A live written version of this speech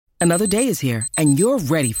Another day is here, and you're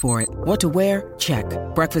ready for it. What to wear? Check.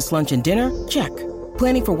 Breakfast, lunch, and dinner? Check.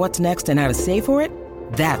 Planning for what's next and how to save for it?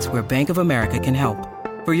 That's where Bank of America can help.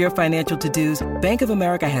 For your financial to-dos, Bank of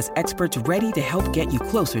America has experts ready to help get you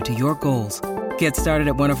closer to your goals. Get started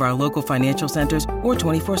at one of our local financial centers or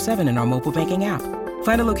 24/7 in our mobile banking app.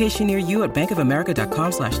 Find a location near you at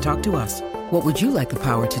bankofamerica.com/talktous. What would you like the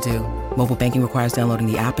power to do? Mobile banking requires downloading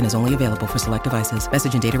the app and is only available for select devices.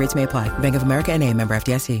 Message and data rates may apply. Bank of America N.A., member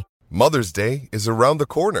FDIC. Mother's Day is around the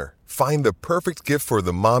corner. Find the perfect gift for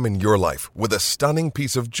the mom in your life with a stunning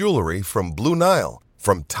piece of jewelry from Blue Nile.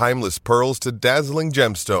 From timeless pearls to dazzling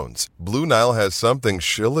gemstones, Blue Nile has something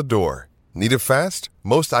she'll adore. Need it fast?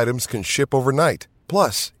 Most items can ship overnight.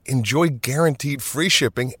 Plus, enjoy guaranteed free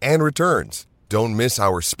shipping and returns. Don't miss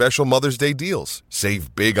our special Mother's Day deals.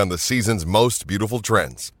 Save big on the season's most beautiful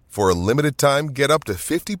trends. For a limited time, get up to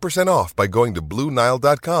 50% off by going to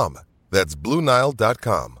BlueNile.com. That's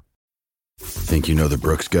BlueNile.com. Think you know the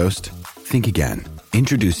Brooks Ghost? Think again.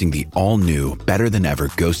 Introducing the all-new, better-than-ever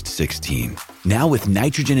Ghost 16. Now with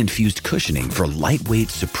nitrogen-infused cushioning for lightweight,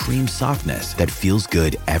 supreme softness that feels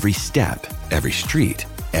good every step, every street,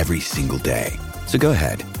 every single day. So go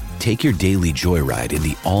ahead, take your daily joyride in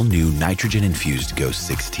the all-new nitrogen-infused Ghost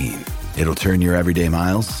 16. It'll turn your everyday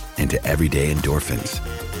miles into everyday endorphins.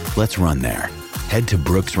 Let's run there. Head to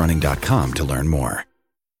brooksrunning.com to learn more.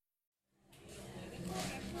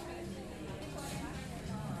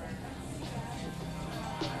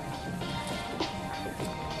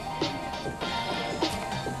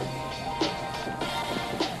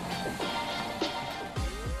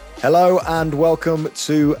 Hello and welcome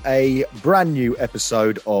to a brand new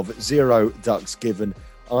episode of Zero Ducks Given.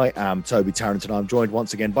 I am Toby Tarrant and I'm joined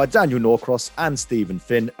once again by Daniel Norcross and Stephen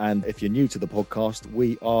Finn. And if you're new to the podcast,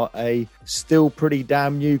 we are a still pretty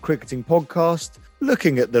damn new cricketing podcast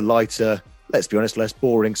looking at the lighter, let's be honest, less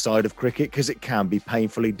boring side of cricket because it can be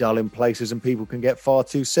painfully dull in places and people can get far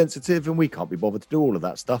too sensitive and we can't be bothered to do all of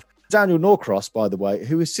that stuff. Daniel Norcross, by the way,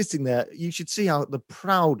 who is sitting there, you should see how the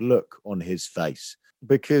proud look on his face.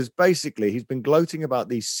 Because basically he's been gloating about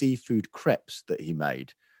these seafood crepes that he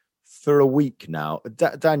made for a week now.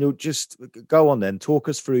 Daniel, just go on then. Talk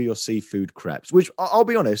us through your seafood crepes, which I'll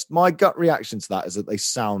be honest, my gut reaction to that is that they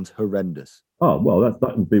sound horrendous. Oh, well,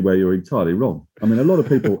 that would be where you're entirely wrong. I mean, a lot of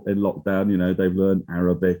people in lockdown, you know, they've learned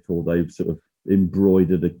Arabic or they've sort of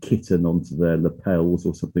embroidered a kitten onto their lapels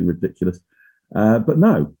or something ridiculous. But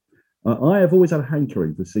no, I have always had a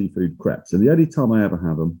hankering for seafood crepes. And the only time I ever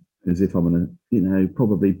have them is if I'm in a, you know,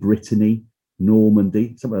 probably Brittany,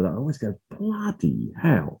 Normandy, somewhere like that. I always go, bloody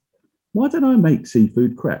hell, why don't I make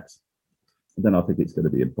seafood crepes? And then I think it's going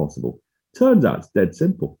to be impossible. Turns out it's dead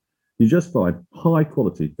simple. You just find high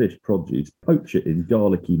quality fish produce, poach it in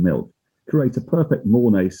garlicky milk, create a perfect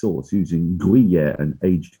Mornay sauce using Gruyere and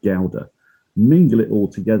aged Gouda, mingle it all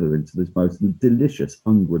together into this most delicious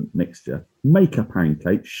unguent mixture, make a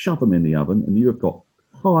pancake, shove them in the oven, and you have got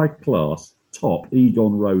high class top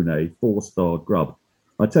Egon Ronay 4-star grub.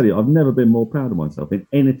 I tell you, I've never been more proud of myself in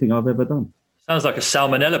anything I've ever done. Sounds like a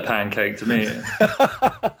salmonella pancake to me.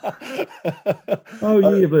 Oh,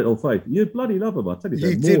 you have little faith. You bloody love them, I tell you.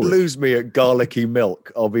 You did lose me at garlicky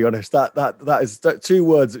milk, I'll be honest. That is two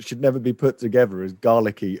words that should never be put together as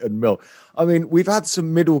garlicky and milk. I mean, we've had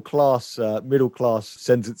some middle class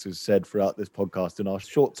sentences said throughout this podcast in our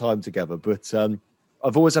short time together, but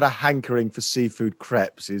I've always had a hankering for seafood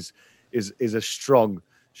crepes. Is a strong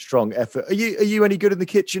effort. Are you any good in the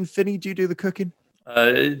kitchen, Finny? Do you do the cooking?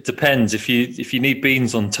 It depends. If you need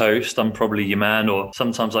beans on toast, I'm probably your man. Or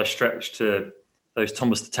sometimes I stretch to those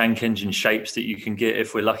Thomas the Tank Engine shapes that you can get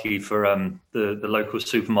if we're lucky for the local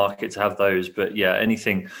supermarket to have those. But yeah,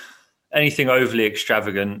 anything overly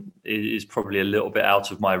extravagant is probably a little bit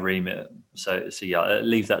out of my remit. So yeah,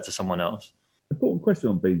 leave that to someone else. Important question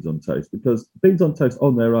on beans on toast, because beans on toast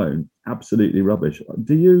on their own, absolutely rubbish.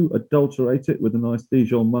 Do you adulterate it with a nice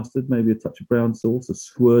Dijon mustard, maybe a touch of brown sauce, a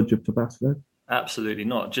squirge of Tabasco? Absolutely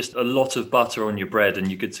not. Just a lot of butter on your bread and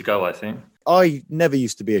you're good to go, I think. I never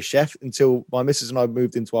used to be a chef until my missus and I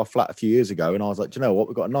moved into our flat a few years ago. And I was like, do you know what?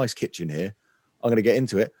 We've got a nice kitchen here. I'm going to get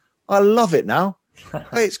into it. I love it now.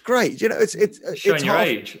 It's great. You know, it's showing your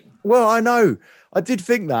age. Well, I know. I did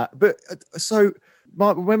think that. But so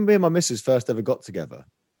when me and my missus first ever got together,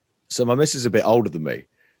 so my missus is a bit older than me.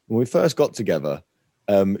 When we first got together,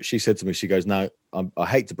 she said to me, she goes, now, I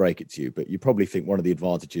hate to break it to you, but you probably think one of the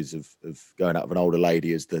advantages of going out with an older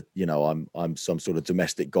lady is that, you know, I'm some sort of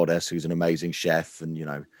domestic goddess who's an amazing chef and, you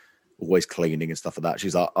know, always cleaning and stuff like that.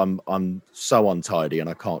 She's like, I'm so untidy and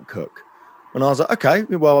I can't cook. And I was like, okay,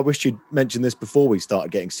 well, I wish you'd mentioned this before we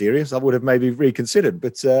started getting serious. I would have maybe reconsidered.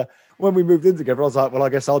 But when we moved in together, I was like, well, I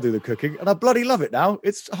guess I'll do the cooking. And I bloody love it now.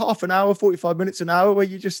 It's half an hour, 45 minutes, an hour where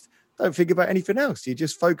you just don't think about anything else. You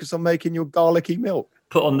just focus on making your garlicky milk.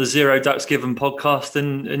 Put on the Zero Ducks Given podcast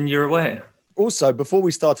and you're away. Also, before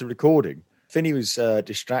we started recording, Finney was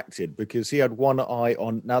distracted because he had one eye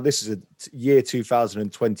on. Now, this is a year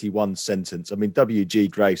 2021 sentence. I mean, W.G.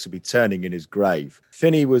 Grace will be turning in his grave.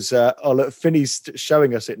 Finney was, look, Finney's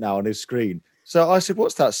showing us it now on his screen. So I said,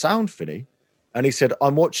 what's that sound, Finney? And he said,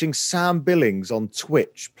 I'm watching Sam Billings on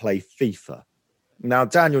Twitch play FIFA. Now,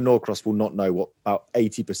 Daniel Norcross will not know what about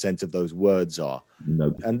 80% of those words are.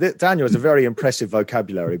 Nope. And Daniel has a very impressive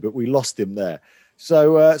vocabulary, but we lost him there.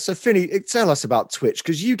 So Finney, tell us about Twitch,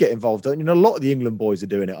 because you get involved, don't you? A lot of the England boys are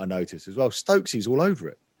doing it, I notice as well. Stokesy's all over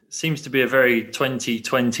it. Seems to be a very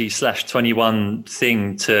 2020/21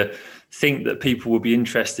 thing to think that people will be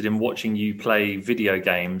interested in watching you play video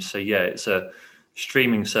games. So yeah, it's a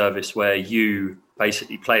streaming service where you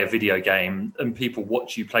basically play a video game and people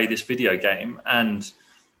watch you play this video game. And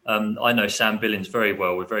I know Sam Billings very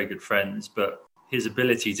well. We're very good friends, but his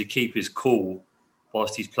ability to keep his cool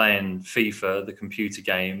whilst he's playing FIFA, the computer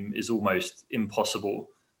game, is almost impossible.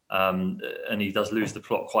 And he does lose the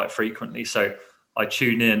plot quite frequently. So I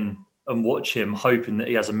tune in and watch him, hoping that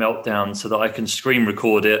he has a meltdown so that I can screen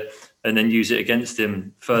record it and then use it against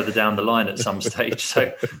him further down the line at some stage.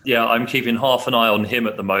 So yeah, I'm keeping half an eye on him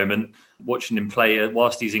at the moment, watching him play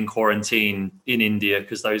whilst he's in quarantine in India,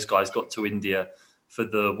 because those guys got to India for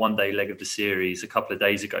the one-day leg of the series a couple of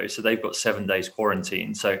days ago. So they've got 7 days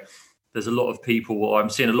quarantine. So there's a lot of people, I'm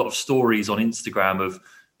seeing a lot of stories on Instagram of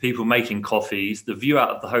people making coffees, the view out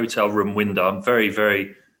of the hotel room window. I'm very,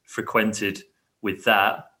 very frequented with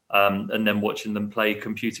that. And then watching them play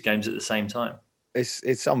computer games at the same time.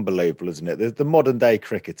 It's unbelievable, isn't it? The modern day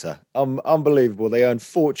cricketer, unbelievable. They earn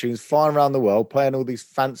fortunes flying around the world, playing all these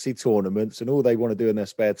fancy tournaments, and all they want to do in their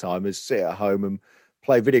spare time is sit at home and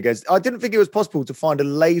play video games. I didn't think it was possible to find a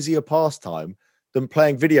lazier pastime than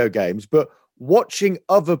playing video games, but watching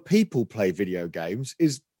other people play video games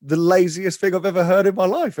is the laziest thing I've ever heard in my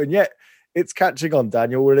life. And yet it's catching on,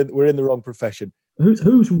 Daniel. We're in the wrong profession.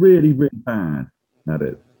 Who's really, really bad at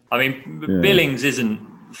it? I mean, Billings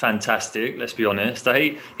isn't fantastic, let's be honest.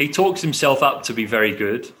 He talks himself up to be very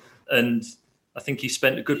good. And I think he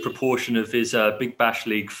spent a good proportion of his Big Bash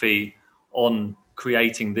League fee on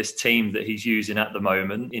creating this team that he's using at the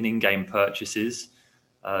moment in-game purchases.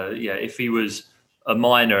 If he was a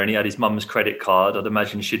minor and he had his mum's credit card, I'd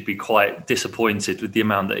imagine she'd be quite disappointed with the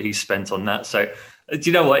amount that he's spent on that. So do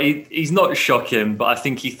you know what? He's not shocking, but I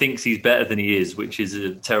think he thinks he's better than he is, which is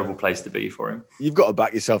a terrible place to be for him. You've got to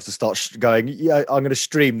back yourself to start going, yeah, I'm going to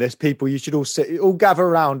stream this. People, you should all gather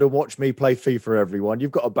around and watch me play FIFA, everyone.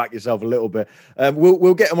 You've got to back yourself a little bit.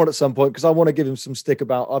 We'll get him on at some point because I want to give him some stick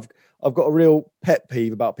about, I've got a real pet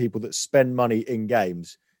peeve about people that spend money in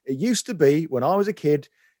games. It used to be when I was a kid,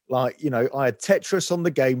 like, you know, I had Tetris on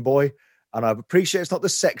the Game Boy, and I appreciate it's not the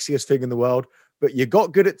sexiest thing in the world, but you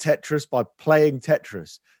got good at Tetris by playing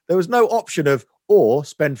Tetris. There was no option of, or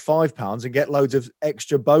spend £5 and get loads of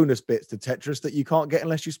extra bonus bits to Tetris that you can't get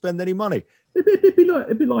unless you spend any money.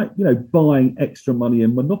 It'd be like, you know, buying extra money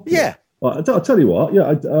in Monopoly. Yeah. I'll tell you what,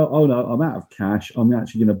 I'm out of cash. I'm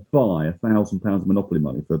actually going to buy £1,000 of Monopoly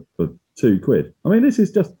money for £2. I mean, this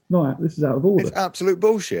is out of order. It's absolute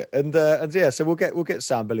bullshit. And yeah, so we'll get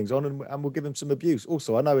Sam Billings on and we'll give him some abuse.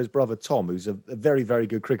 Also, I know his brother Tom, who's a very, very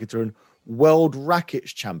good cricketer and world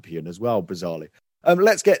rackets champion as well, bizarrely.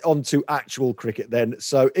 Let's get on to actual cricket then.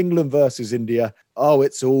 So England versus India. Oh,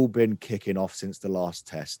 it's all been kicking off since the last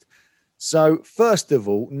test. So first of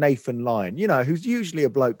all, Nathan Lyon, you know, who's usually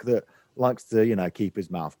a bloke that likes to, you know, keep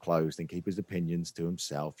his mouth closed and keep his opinions to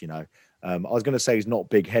himself, you know. I was going to say he's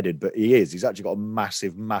not big-headed, but he is. He's actually got a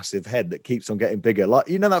massive, massive head that keeps on getting bigger. Like,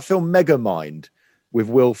 you know that film Megamind with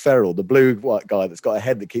Will Ferrell, the blue-white guy that's got a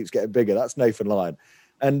head that keeps getting bigger? That's Nathan Lyon.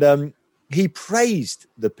 And he praised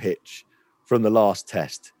the pitch from the last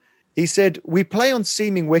test. He said, we play on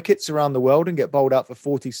seaming wickets around the world and get bowled out for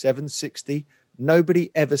 47, 60.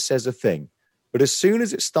 Nobody ever says a thing. But as soon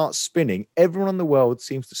as it starts spinning, everyone in the world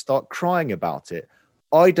seems to start crying about it.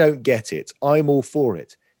 I don't get it. I'm all for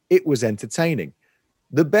it. It was entertaining.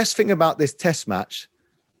 The best thing about this test match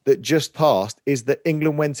that just passed is that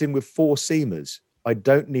England went in with 4 seamers. I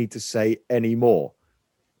don't need to say any more.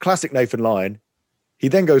 Classic Nathan Lyon. He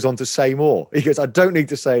then goes on to say more. He goes, I don't need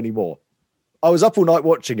to say any more. I was up all night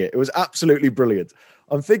watching it. It was absolutely brilliant.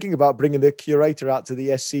 I'm thinking about bringing the curator out to the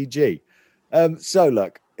SCG. So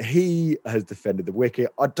look, He has defended the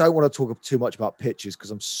wicket. I don't want to talk too much about pitches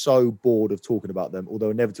because I'm so bored of talking about them, although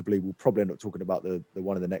inevitably we'll probably end up talking about the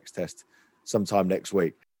one in the next test sometime next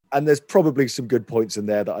week. And there's probably some good points in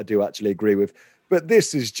there that I do actually agree with. But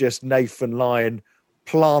this is just Nathan Lyon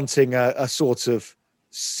planting a sort of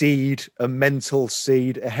seed, a mental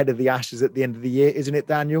seed ahead of the Ashes at the end of the year, isn't it,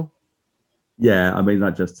 Daniel? Yeah, I mean,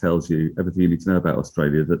 that just tells you everything you need to know about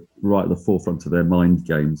Australia, that right at the forefront of their mind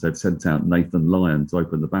games, they've sent out Nathan Lyon to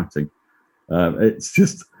open the batting. It's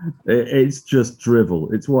just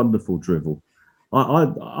drivel. It's wonderful drivel.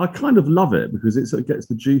 I kind of love it because it sort of gets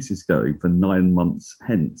the juices going for 9 months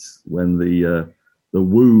hence, when the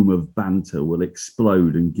womb of banter will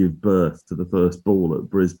explode and give birth to the first ball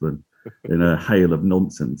at Brisbane in a hail of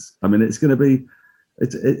nonsense. I mean, it's going to be...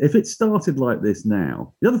 if it started like this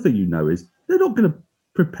now, the other thing you know is they're not going to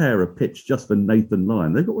prepare a pitch just for Nathan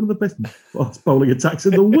Lyon. They've got one of the best fast bowling attacks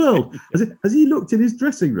in the world. Has he looked in his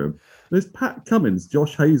dressing room? There's Pat Cummins,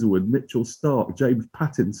 Josh Hazlewood, Mitchell Starc, James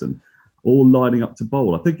Pattinson, all lining up to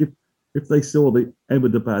bowl. I think if they saw the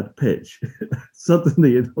Ahmedabad pitch,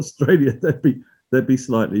 suddenly in Australia they'd be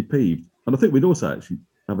slightly peeved. And I think we'd also actually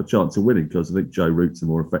have a chance of winning because I think Joe Root's a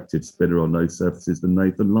more effective spinner on those surfaces than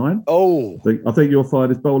Nathan Lyon. Oh, I think you'll find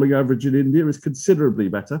his bowling average in India is considerably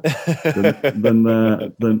better than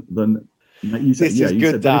you said. This is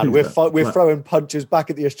good, Dan. We're throwing punches back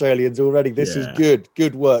at the Australians already. This is good.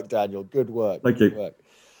 Good work, Daniel. Good work. Thank you.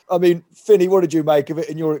 I mean, Finney, what did you make of it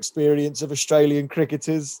in your experience of Australian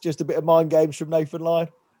cricketers? Just a bit of mind games from Nathan Lyon?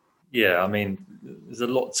 Yeah, I mean, there's a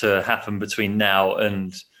lot to happen between now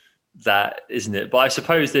and that, isn't it? But I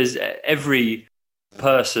suppose there's every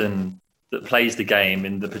person that plays the game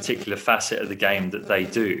in the particular facet of the game that they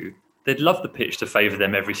do, they'd love the pitch to favour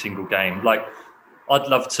them every single game. Like, I'd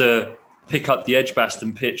love to pick up the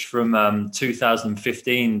Edgbaston pitch from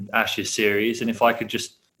 2015 Ashes series, and if I could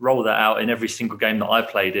just roll that out in every single game that I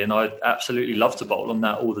played in, I'd absolutely love to bowl on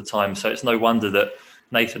that all the time. So it's no wonder that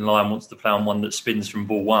Nathan Lyon wants to play on one that spins from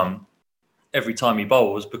ball one every time he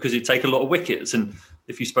bowls, because he'd take a lot of wickets. And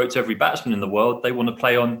if you spoke to every batsman in the world, they want to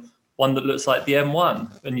play on one that looks like the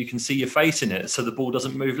M1 and you can see your face in it so the ball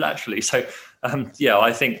doesn't move laterally. So,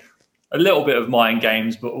 I think a little bit of mind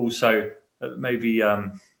games, but also maybe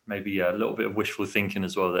a little bit of wishful thinking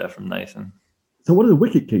as well there from Nathan. So what does the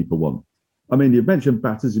wicketkeeper want? I mean, you mentioned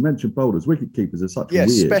batters, you mentioned bowlers. Wicket keepers are such weird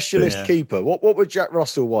specialist keeper. What would Jack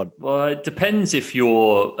Russell want? Well, it depends if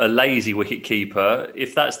you're a lazy wicket keeper.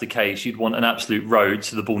 If that's the case, you'd want an absolute road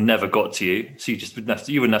so the ball never got to you. So you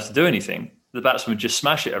wouldn't have to do anything. The batsman would just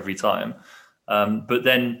smash it every time. But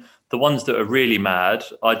then the ones that are really mad,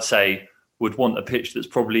 I'd say, would want a pitch that's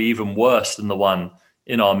probably even worse than the one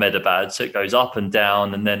in Ahmedabad. So it goes up and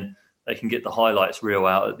down, and then they can get the highlights reel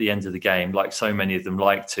out at the end of the game, like so many of them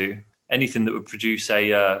like to. Anything that would produce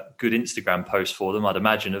a good Instagram post for them, I'd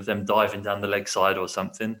imagine, of them diving down the leg side or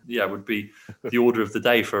something, would be the order of the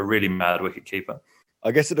day for a really mad wicketkeeper.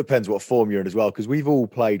 I guess it depends what form you're in as well, because we've all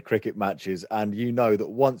played cricket matches, and you know that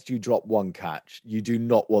once you drop one catch, you do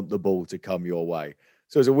not want the ball to come your way.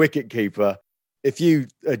 So as a wicketkeeper, if you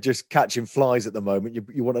are just catching flies at the moment,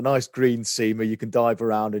 you want a nice green seamer, you can dive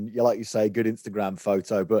around and, like you say, good Instagram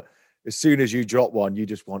photo, but as soon as you drop one, you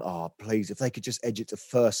just want, please, if they could just edge it to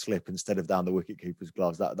first slip instead of down the wicketkeeper's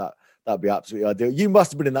gloves, that'd be absolutely ideal. You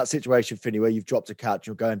must have been in that situation, Finney, where you've dropped a catch and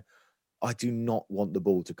you're going, I do not want the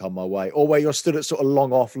ball to come my way. Or where you're stood at sort of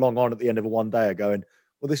long off, long on at the end of a one-dayer going,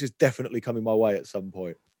 well, this is definitely coming my way at some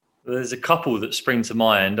point. There's a couple that spring to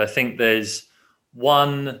mind. I think there's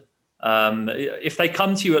one... if they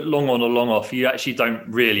come to you at long on or long off, you actually don't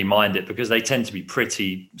really mind it because they tend to be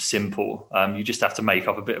pretty simple. You just have to make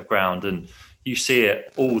up a bit of ground, and you see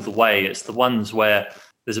it all the way. It's the ones where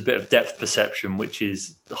there's a bit of depth perception, which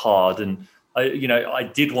is hard. And I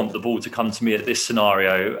did want the ball to come to me at this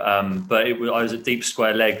scenario, but I was at deep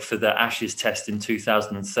square leg for the Ashes test in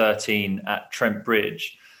 2013 at Trent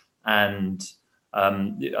Bridge, and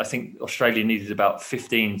I think Australia needed about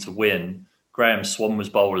 15 to win. Graham Swan was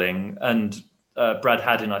bowling, and Brad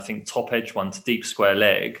Haddin, I think, top edge one to deep square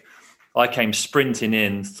leg. I came sprinting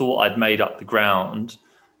in, thought I'd made up the ground,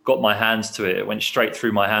 got my hands to it. It went straight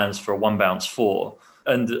through my hands for a one bounce four.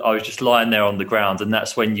 And I was just lying there on the ground. And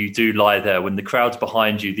that's when you do lie there, when the crowd's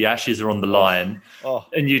behind you, the Ashes are on the line,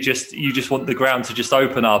 and you just want the ground to just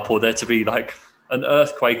open up, or there to be like an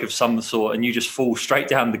earthquake of some sort, and you just fall straight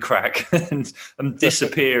down the crack and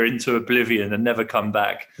disappear into oblivion and never come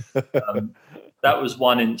back. That was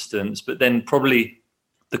one instance. But then probably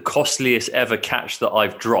the costliest ever catch that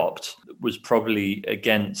I've dropped was probably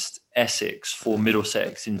against Essex for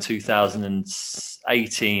Middlesex in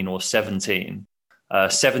 2018 or 17.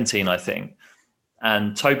 17, I think.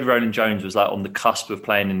 and Toby Rowland-Jones was like on the cusp of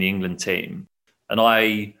playing in the England team. And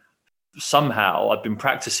I'd been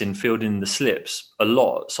practicing fielding the slips a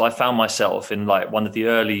lot. So I found myself in like one of the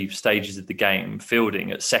early stages of the game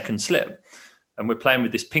fielding at second slip. And we're playing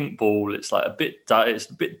with this pink ball. It's like it's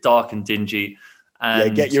a bit dark and dingy.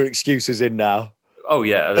 And get your excuses in now. Oh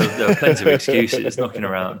yeah, there are plenty of excuses knocking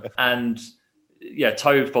around. And yeah,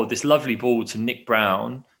 Toby bowled this lovely ball to Nick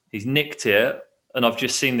Brown. He's nicked it, and I've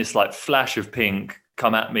just seen this like flash of pink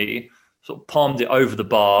come at me, sort of palmed it over the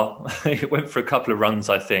bar. It went for a couple of runs,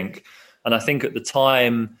 I think. And I think at the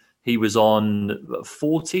time he was on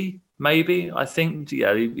 40, maybe, I think.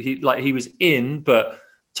 Yeah, he was in, but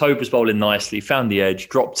Toby was bowling nicely, found the edge,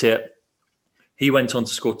 dropped it. He went on to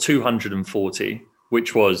score 240,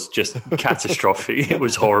 which was just catastrophic. It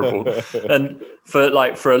was horrible. And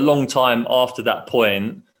for a long time after that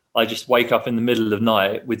point, I just wake up in the middle of the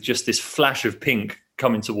night with just this flash of pink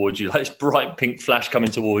coming towards you, like this bright pink flash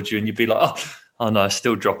coming towards you, and you'd be like, oh no,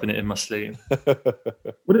 still dropping it in my sleep.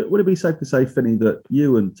 Would it be safe to say, Finney, that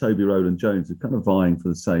you and Toby Rowland-Jones are kind of vying for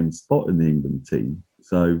the same spot in the England team?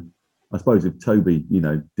 So I suppose if Toby,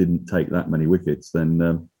 didn't take that many wickets,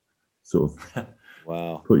 then sort of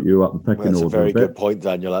wow, put you up the pecking order. That's a very good point,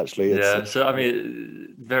 Daniel, actually. So, I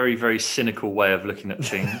mean, very, very cynical way of looking at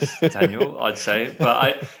things, Daniel, I'd say.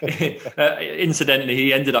 But incidentally,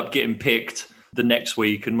 he ended up getting picked the next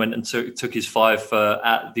week and went and took his 5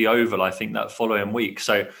 at the Oval, I think, that following week.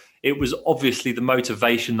 So it was obviously the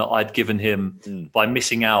motivation that I'd given him by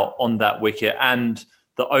missing out on that wicket and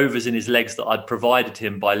the overs in his legs that I'd provided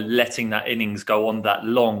him by letting that innings go on that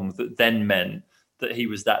long, that then meant that he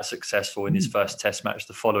was that successful in his first Test match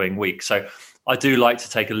the following week. So I do like to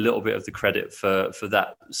take a little bit of the credit for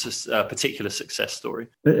that particular success story.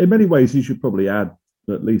 In many ways, you should probably add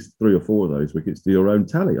at least 3 or 4 of those wickets to your own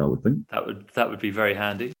tally, I would think. That would be very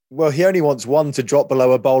handy. Well, he only wants one to drop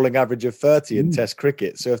below a bowling average of 30 in Test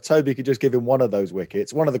cricket. So if Toby could just give him one of those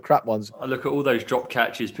wickets, one of the crap ones. I look at all those drop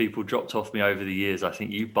catches people dropped off me over the years. I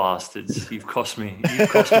think, you bastards, you've cost me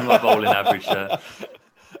my bowling average there.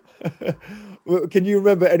 Can you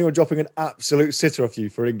remember anyone dropping an absolute sitter off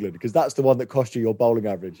you for England? Because that's the one that cost you your bowling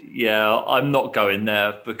average. Yeah, I'm not going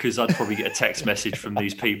there because I'd probably get a text message from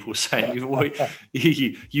these people saying,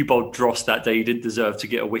 you bowled dross that day, you didn't deserve to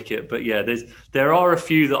get a wicket. But yeah, there are a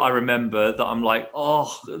few that I remember that I'm like,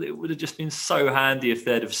 it would have just been so handy if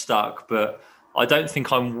they'd have stuck. But I don't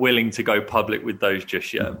think I'm willing to go public with those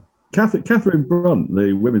just yet. Catherine Brunt,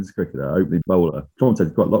 the women's cricketer, opening bowler,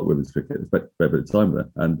 commentated quite a lot of women's cricket, spent a bit of time there.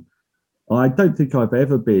 And I don't think I've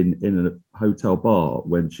ever been in a hotel bar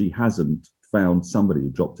when she hasn't found somebody who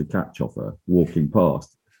dropped a catch off her walking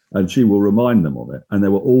past, and she will remind them of it. And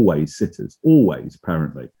there were always sitters, always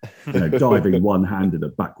apparently, diving one-handed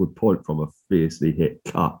at backward point from a fiercely hit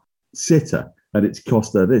cut sitter, and it's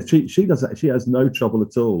cost her this. She has no trouble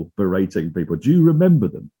at all berating people. Do you remember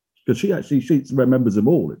them? Because she remembers them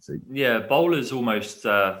all, it seems. Yeah, bowlers almost,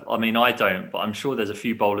 I don't, but I'm sure there's a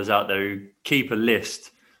few bowlers out there who keep a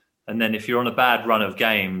list. And then if you're on a bad run of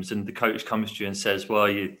games and the coach comes to you and says, well,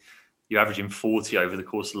 you're averaging 40 over the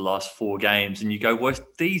course of the last 4 games, and you go, well, if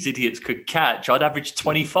these idiots could catch, I'd average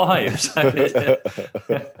 25. So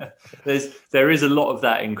there is a lot of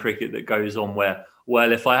that in cricket that goes on where,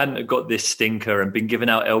 well, if I hadn't got this stinker and been given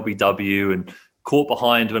out LBW and caught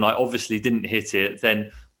behind when I obviously didn't hit it,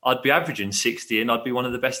 then I'd be averaging 60 and I'd be one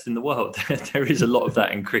of the best in the world. There is a lot of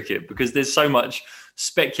that in cricket because there's so much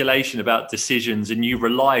speculation about decisions and you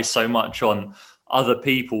rely so much on other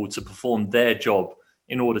people to perform their job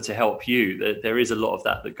in order to help you. There is a lot of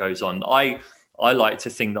that goes on. I like to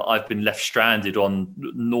think that I've been left stranded on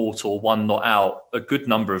 0 or 1 not out a good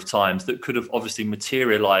number of times that could have obviously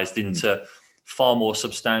materialised into far more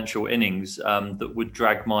substantial innings that would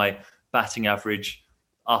drag my batting average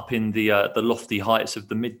up in the lofty heights of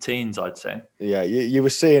the mid-teens, I'd say. Yeah, you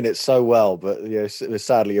were seeing it so well, but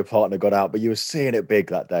sadly your partner got out. But you were seeing it big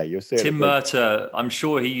that day. Tim Murtagh, I'm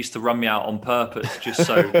sure he used to run me out on purpose just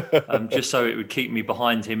so it would keep me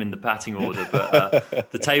behind him in the batting order.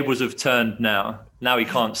 But the tables have turned now. Now he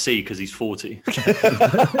can't see because he's 40.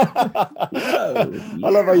 I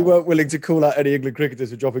love how you weren't willing to call out any England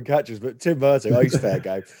cricketers for dropping catches, but Tim Murtagh, he's fair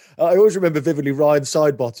game. I always remember vividly Ryan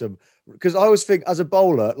Sidebottom, because I always think as a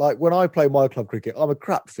bowler, like when I play my club cricket, I'm a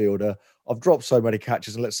crap fielder. I've dropped so many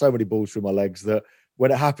catches and let so many balls through my legs that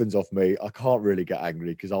when it happens off me, I can't really get angry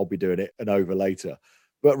because I'll be doing it an over later.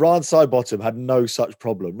 But Ryan Sidebottom had no such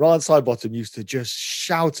problem. Ryan Sidebottom used to just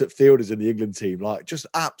shout at fielders in the England team, like just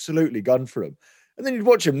absolutely gun for them. And then you'd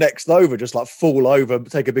watch him next over, just like fall over,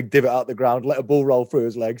 take a big divot out the ground, let a ball roll through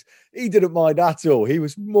his legs. He didn't mind at all. He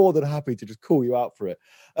was more than happy to just call you out for it.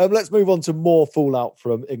 Let's move on to more fallout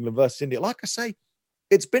from England versus India. Like I say,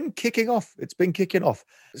 it's been kicking off.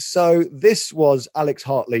 So this was Alex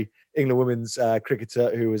Hartley, England women's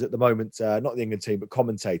cricketer, who is at the moment, not the England team, but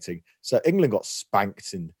commentating. So England got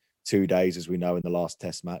spanked in 2 days, as we know, in the last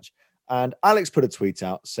test match. And Alex put a tweet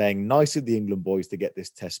out saying, nice of the England boys to get this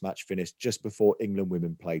test match finished just before England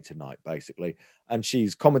women play tonight, basically. And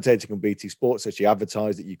she's commentating on BT Sports, so she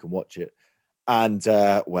advertised that you can watch it. And,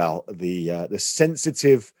 the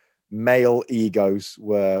sensitive male egos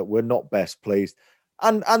were not best pleased.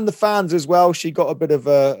 And the fans as well. She got a bit of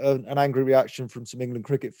an angry reaction from some England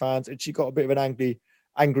cricket fans, and she got a bit of an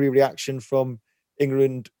angry reaction from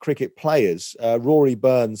England cricket players. Rory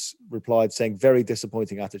Burns replied saying, very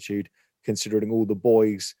disappointing attitude considering all the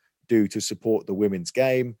boys do to support the women's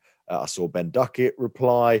game. I saw Ben Duckett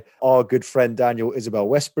reply. Our good friend Daniel Isabel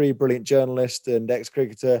Westbury, brilliant journalist and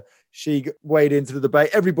ex-cricketer, she weighed into the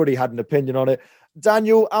debate. Everybody had an opinion on it.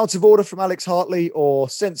 Daniel, out of order from Alex Hartley or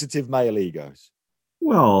sensitive male egos?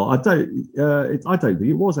 Well, I don't think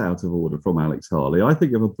it was out of order from Alex Hartley. I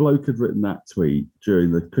think if a bloke had written that tweet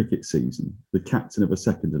during the cricket season, the captain of a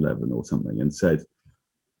second 11 or something, and said,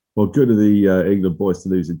 well, good of the England boys to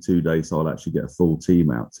lose in 2 days, so I'll actually get a full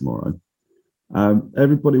team out tomorrow.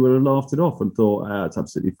 Everybody would have laughed it off and thought, it's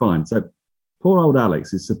absolutely fine. So poor old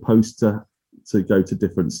Alex is supposed to go to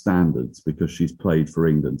different standards because she's played for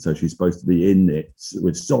England. So she's supposed to be in it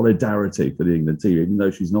with solidarity for the England team, even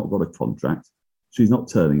though she's not got a contract. She's not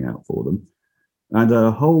turning out for them. And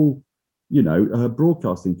her whole, her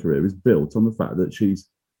broadcasting career is built on the fact that she's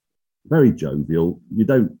very jovial. You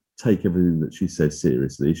don't take everything that she says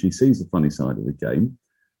seriously. She sees the funny side of the game.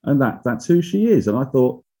 And that's who she is. And I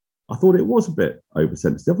thought it was a bit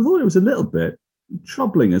oversensitive. I thought it was a little bit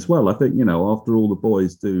troubling as well. I think, after all the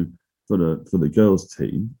boys do for the girls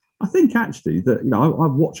team, I think actually that, I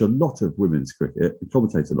watch a lot of women's cricket and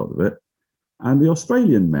commentate a lot of it. And the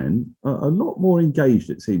Australian men are a lot more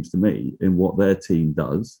engaged, it seems to me, in what their team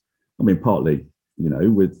does. I mean, partly,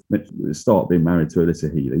 with Stark being married to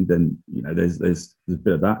Alyssa Healy, then, there's a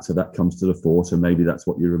bit of that. So that comes to the fore. So maybe that's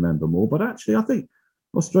what you remember more. But actually, I think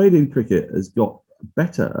Australian cricket has got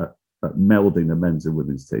better at melding the men's and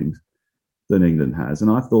women's teams than England has.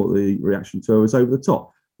 And I thought the reaction to her was over the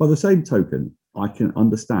top. By the same token, I can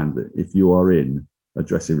understand that if you are in a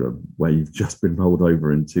dressing room where you've just been rolled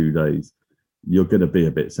over in 2 days, you're going to be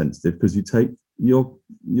a bit sensitive because you take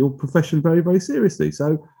your profession very, very seriously.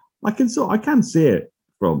 So I can see it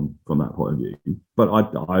from that point of view. But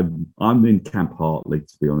I'm in Camp Hartley,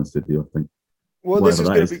 to be honest with you. I think. Well, this is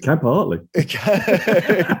going to be Camp Hartley.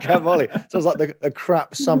 Camp Hartley sounds like a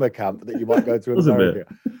crap summer camp that you might go to in America.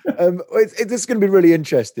 This is going to be really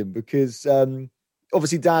interesting because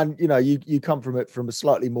obviously, Dan, you come from it from a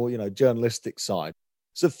slightly more journalistic side.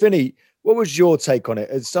 So, Finney, what was your take on it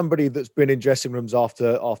as somebody that's been in dressing rooms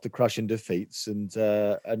after crushing defeats? And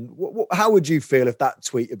how would you feel if that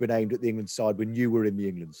tweet had been aimed at the England side when you were in the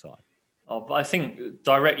England side? Oh, I think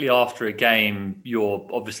directly after a game, you're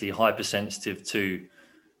obviously hypersensitive to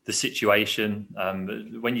the situation.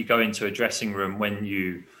 When you go into a dressing room, when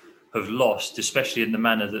you have lost, especially in the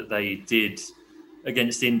manner that they did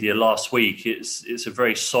against India last week, it's a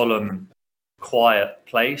very solemn, quiet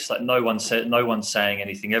place. Like no one's saying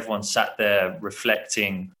anything. Everyone sat there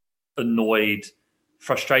reflecting, annoyed,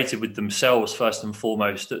 frustrated with themselves first and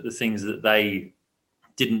foremost at the things that they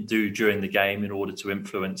didn't do during the game in order to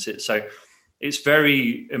influence it. So it's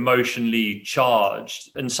very emotionally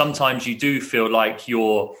charged, and sometimes you do feel like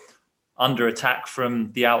you're under attack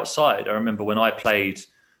from the outside. I remember when I played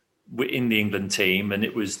in the England team and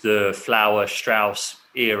it was the Flower-Strauss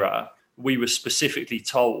era, we were specifically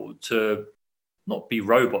told to not be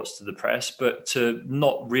robots to the press, but to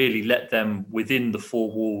not really let them within the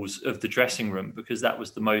four walls of the dressing room, because that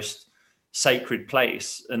was the most sacred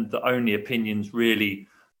place and the only opinions really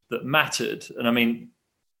that mattered. And I mean,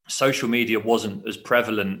 social media wasn't as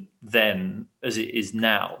prevalent then as it is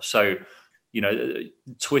now. So,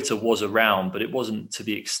 Twitter was around, but it wasn't to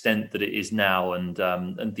the extent that it is now. And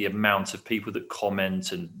the amount of people that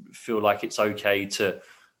comment and feel like it's okay to,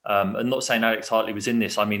 and not saying Alex Hartley was in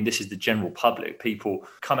this. I mean, this is the general public. People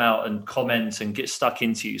come out and comment and get stuck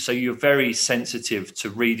into you. So you're very sensitive to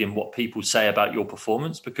reading what people say about your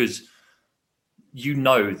performance, because you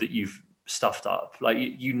know that you've stuffed up. Like,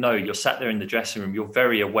 you're sat there in the dressing room, you're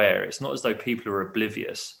very aware. It's not as though people are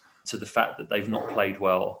oblivious to the fact that they've not played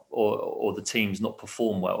well or the team's not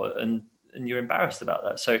performed well, and you're embarrassed about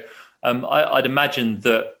that. So I'd imagine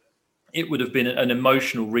that it would have been an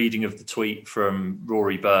emotional reading of the tweet from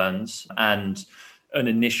Rory Burns and an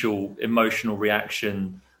initial emotional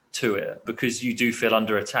reaction to it, because you do feel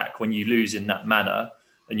under attack when you lose in that manner,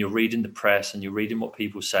 and you're reading the press and you're reading what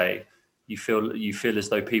people say. You feel as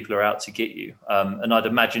though people are out to get you. And I'd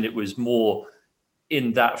imagine it was more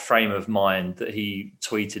in that frame of mind that he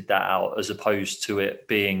tweeted that out, as opposed to it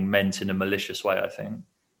being meant in a malicious way, I think.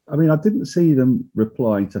 I mean, I didn't see them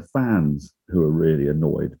replying to fans who were really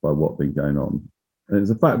annoyed by what's been going on. And it's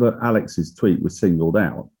the fact that Alex's tweet was singled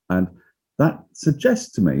out. And that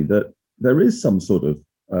suggests to me that there is some sort of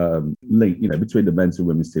link, between the men's and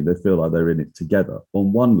women's team. They feel like they're in it together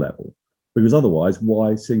on one level. Because otherwise,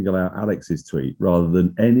 why single out Alex's tweet rather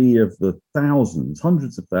than any of the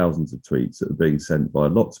hundreds of thousands of tweets that are being sent by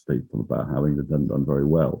lots of people about how England hadn't done very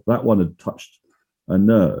well? That one had touched a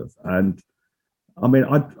nerve. And I mean,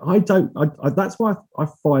 I don't. That's why I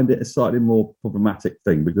find it a slightly more problematic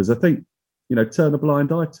thing, because I think, turn a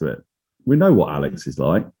blind eye to it. We know what Alex is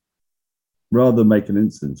like. Rather than make an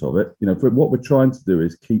instance of it, what we're trying to do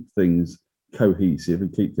is keep things cohesive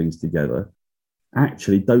and keep things together.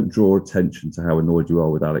 Actually, don't draw attention to how annoyed you are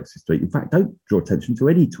with Alex's tweet. In fact, don't draw attention to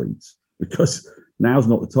any tweets, because now's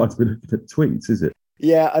not the time to be looking at tweets, is it?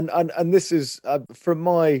 Yeah, and this is from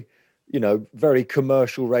my very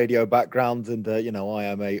commercial radio background, and I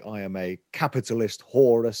am a capitalist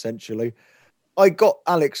whore essentially. I got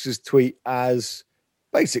Alex's tweet as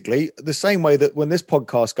basically the same way that when this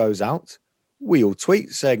podcast goes out, we all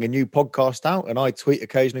tweet saying a new podcast out, and I tweet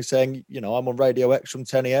occasionally saying, I'm on Radio X from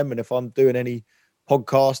 10 a.m. and if I'm doing any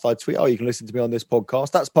podcast, I tweet, you can listen to me on this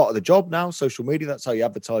podcast. That's part of the job now, social media. That's how you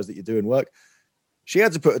advertise that you're doing work. She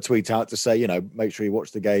had to put a tweet out to say, make sure you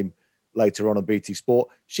watch the game later on BT Sport.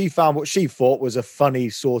 She found what she thought was a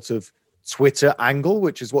funny sort of Twitter angle,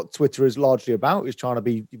 which is what Twitter is largely about, is trying to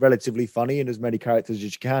be relatively funny in as many characters as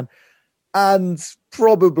you can. And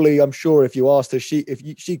probably, I'm sure if you asked her, if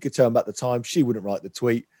she could turn back the time, she wouldn't write the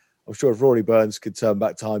tweet. I'm sure if Rory Burns could turn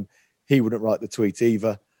back time, he wouldn't write the tweet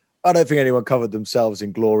either. I don't think anyone covered themselves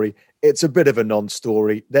in glory. It's a bit of a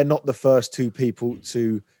non-story. They're not the first two people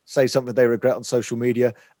to say something they regret on social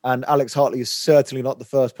media. And Alex Hartley is certainly not the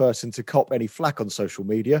first person to cop any flack on social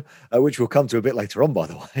media, which we'll come to a bit later on, by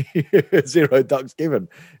the way. Zero Ducks Given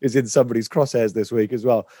is in somebody's crosshairs this week as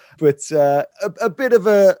well. But a bit of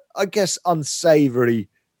a, I guess, unsavoury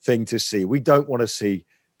thing to see. We don't want to see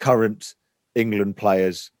current England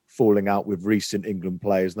players falling out with recent England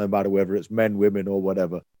players, no matter whether it's men, women, or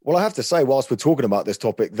whatever. Well, I have to say, whilst we're talking about this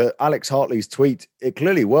topic, that Alex Hartley's tweet, it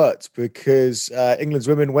clearly worked, because England's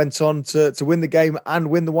women went on to win the game and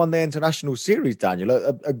win the one-day international series, Daniel.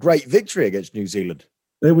 A great victory against New Zealand.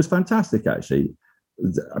 It was fantastic, actually.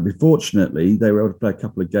 I mean, fortunately, they were able to play a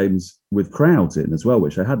couple of games with crowds in as well,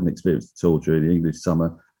 which they hadn't experienced at all during the English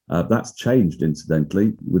summer. That's changed,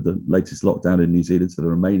 incidentally, with the latest lockdown in New Zealand. So the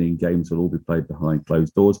remaining games will all be played behind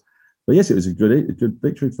closed doors. But yes, it was a good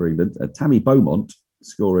victory for England. Tammy Beaumont,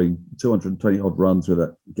 scoring 220 odd runs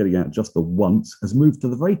without getting out just the once, has moved to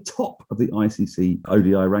the very top of the ICC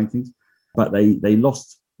ODI rankings. But they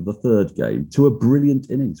lost the third game to a brilliant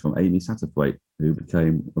innings from Amy Satterthwaite, who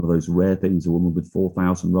became one of those rare things, a woman with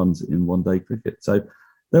 4,000 runs in one-day cricket. So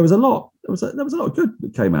there was a lot. There was a lot of good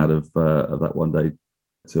that came out of that one-day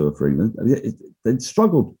tour for England. They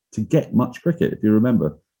struggled to get much cricket, if you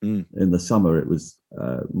remember. In the summer, it was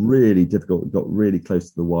really difficult. It got really close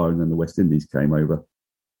to the wire, and then the West Indies came over.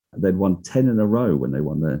 They'd won 10 in a row when they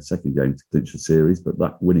won their second game to clinch the series, but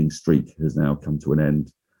that winning streak has now come to an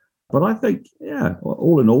end. But I think,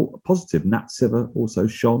 all in all, positive. Nat Siver also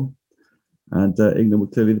shone, and England were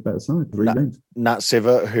clearly the better side. Nat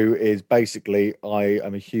Siver, who is basically I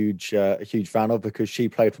am a huge fan of, because she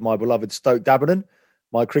played for my beloved Stoke Dagenham,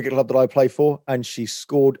 my cricket club that I play for, and she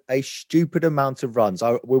scored a stupid amount of runs.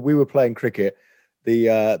 When we were playing cricket,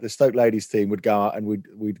 the Stoke ladies team would go out and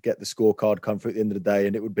we'd get the scorecard come through at the end of the day,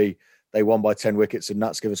 and it would be they won by 10 wickets and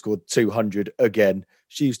Nat Siver scored 200 again.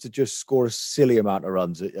 She used to just score a silly amount of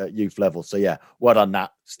runs at youth level. So yeah, well done,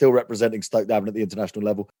 Nat. Still representing Stoke Dagenham at the international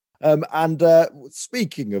level. And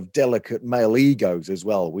speaking of delicate male egos as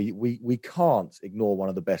well, we can't ignore one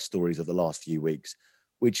of the best stories of the last few weeks,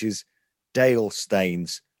 which is Dale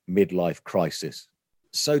Stein's midlife crisis.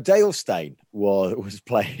 So Dale Steyn was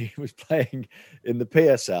playing in the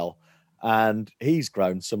PSL, and he's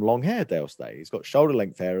grown some long hair. Dale Steyn, he's got shoulder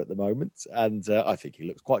length hair at the moment, and I think he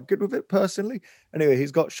looks quite good with it personally. Anyway,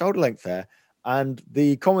 he's got shoulder length hair, and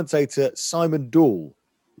the commentator Simon Dool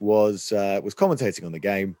was commentating on the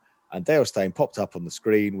game, and Dale Steyn popped up on the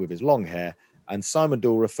screen with his long hair, and Simon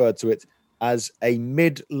Dool referred to it as a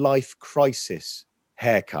midlife crisis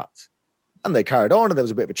haircut. And they carried on, and there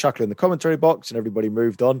was a bit of a chuckle in the commentary box, and everybody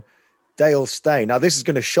moved on. Dale Steyn. Now, this is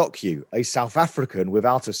going to shock you. A South African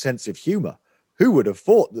without a sense of humour. Who would have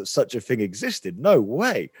thought that such a thing existed? No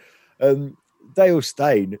way. Dale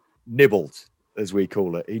Steyn nibbled, as we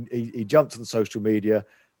call it. He jumped on social media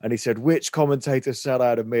and he said, which commentator said I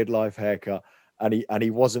had a midlife haircut? And he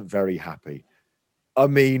wasn't very happy. I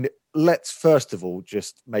mean, let's first of all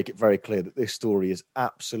just make it very clear that this story is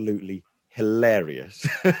absolutely hilarious.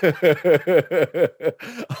 I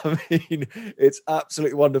mean, it's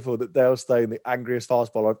absolutely wonderful that Dale Steyn, the angriest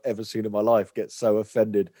fast bowler I've ever seen in my life, gets so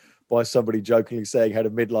offended by somebody jokingly saying had a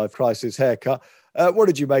midlife crisis haircut. What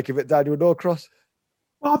did you make of it, Daniel Norcross?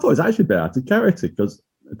 Well, I thought it was actually a bit out of character because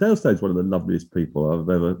Dale Steyn's one of the loveliest people I've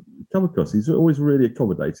ever come across. He's always really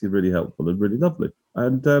accommodating, really helpful, and really lovely.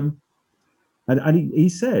 And he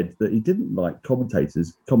said that he didn't like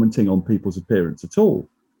commentators commenting on people's appearance at all.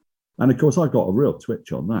 And of course, I got a real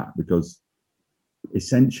twitch on that because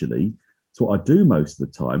essentially it's what I do most of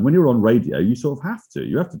the time. When you're on radio, you sort of have to.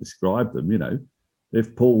 You have to describe them, you know.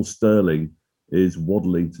 If Paul Sterling is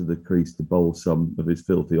waddling to the crease to bowl some of his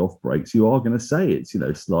filthy off breaks, you are going to say it's, you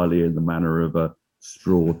know, slyly in the manner of a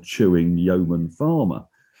straw-chewing yeoman farmer.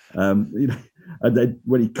 You know, and then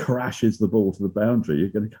when he crashes the ball to the boundary, you're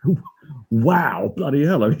going to go, wow, bloody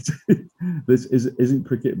hell. I mean, this isn't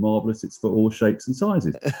cricket marvellous. It's for all shapes and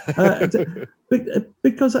sizes.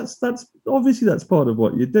 Because that's obviously that's part of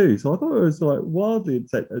what you do. So I thought it was like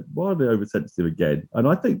wildly oversensitive again. And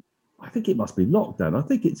I think it must be lockdown. I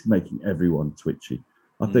think it's making everyone twitchy.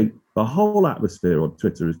 I think the whole atmosphere on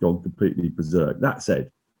Twitter has gone completely berserk. That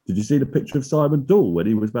said, did you see the picture of Simon Doull when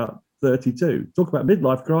he was about 32? Talk about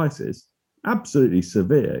midlife crisis. Absolutely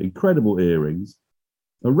severe, incredible earrings,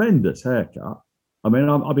 horrendous haircut. I mean,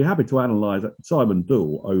 I'll be happy to analyse Simon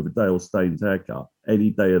Doull over Dale Steyn's haircut any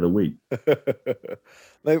day of the week.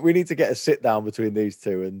 Mate, we need to get a sit down between these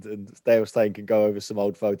two, and Dale Steyn can go over some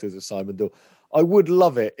old photos of Simon Doull. I would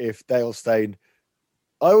love it if Dale Steyn,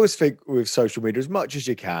 I always think with social media, as much as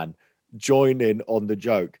you can, join in on the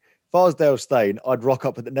joke. If I was Dale Steyn, I'd rock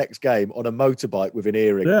up at the next game on a motorbike with an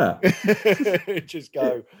earring. Yeah. Just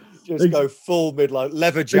go full midlife,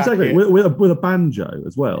 leather jacket. Exactly, with a banjo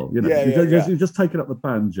as well. You know, you're just taking up the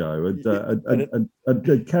banjo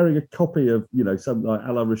and carrying a copy of, you know, something like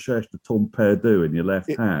À la Recherche de Tom Perdu in your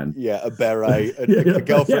left hand. Yeah, a beret, and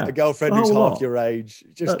the girlfriend who's half your age.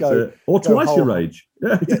 Just That's go, or go twice your age.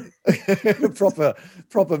 Yeah. proper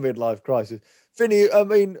midlife crisis. Finny, I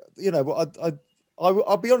mean, you know,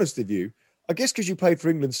 I'll be honest with you. I guess because you played for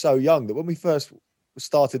England so young that when we first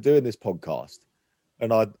started doing this podcast,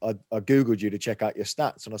 and I Googled you to check out your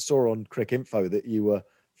stats, and I saw on Cricinfo that you were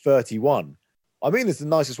 31. I mean this the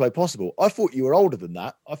nicest way possible. I thought you were older than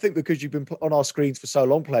that. I think because you've been on our screens for so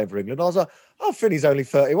long playing for England, I was like, oh, Finny's only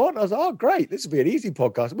 31. I was like, oh, great. This will be an easy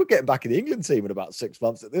podcast. We're getting back in the England team in about 6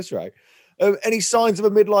 months at this rate. Any signs of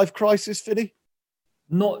a midlife crisis, Finny?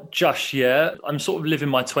 Not just yet. I'm sort of living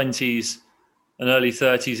my 20s and early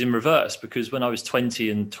 30s in reverse, because when I was 20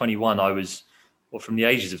 and 21, I was, well, from the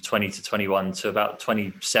ages of 20 to 21 to about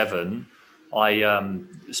 27, I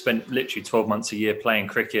spent literally 12 months a year playing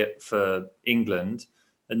cricket for England.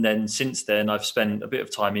 And then since then, I've spent a bit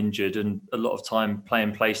of time injured and a lot of time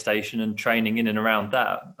playing PlayStation and training in and around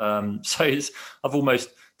that. So I've almost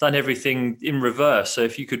done everything in reverse. So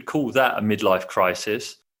if you could call that a midlife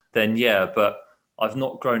crisis, then yeah, but I've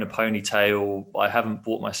not grown a ponytail. I haven't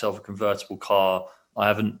bought myself a convertible car. I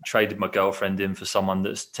haven't traded my girlfriend in for someone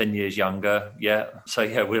that's 10 years younger yet. So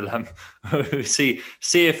yeah, we'll see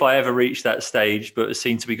if I ever reach that stage, but it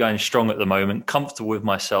seems to be going strong at the moment. Comfortable with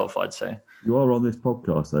myself, I'd say. You are on this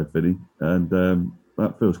podcast though, Finny, and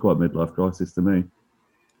that feels quite a midlife crisis to me.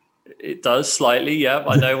 It does slightly, yeah.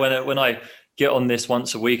 I know when I get on this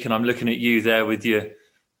once a week and I'm looking at you there with your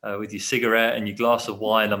cigarette and your glass of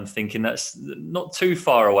wine, I'm thinking that's not too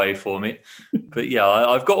far away for me. But yeah,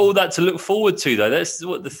 I've got all that to look forward to, though. That's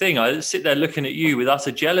what the thing. I sit there looking at you with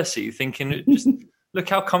utter jealousy, thinking, just look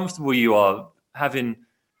how comfortable you are having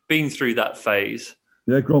been through that phase.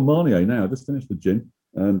 Yeah, Grand Marnier now. I just finished the gin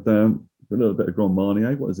and a little bit of Grand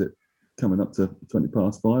Marnier. What is it? Coming up to 20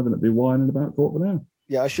 past 5, and it'll be wine in about quarter of an hour.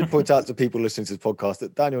 Yeah, I should point out to people listening to this podcast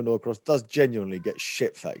that Daniel Norcross does genuinely get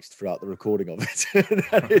shit-faced throughout the recording of it.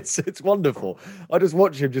 And it's wonderful. I just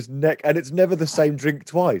watch him just and it's never the same drink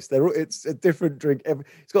twice. It's a different drink.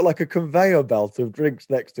 It's got like a conveyor belt of drinks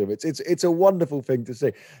next to him. It's a wonderful thing to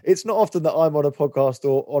see. It's not often that I'm on a podcast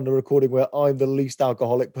or on a recording where I'm the least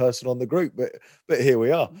alcoholic person on the group, but here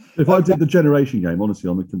we are. If I did the generation game, honestly,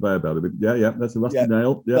 on the conveyor belt, that's a rusty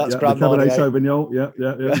nail. Yeah, that's the Cabernet Marnier. Sauvignon.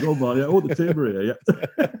 Yeah. Grand Marnier. All the Tiberia, yeah.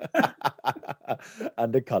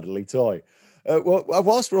 And a cuddly toy. Well,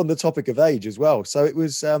 whilst we're on the topic of age as well, so it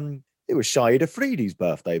was Shahid Afridi's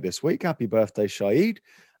birthday this week. Happy birthday, Shahid.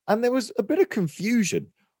 And there was a bit of confusion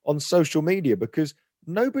on social media because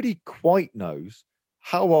nobody quite knows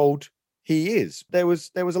how old he is. There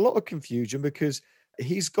was a lot of confusion because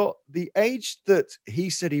he's got the age that he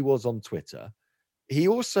said he was on Twitter. He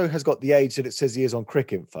also has got the age that it says he is on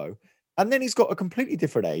Cricinfo. And then he's got a completely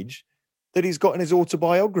different age that he's got in his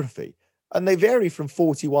autobiography. And they vary from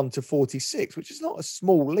 41 to 46, which is not a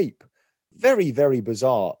small leap. Very, very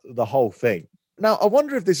bizarre, the whole thing. Now, I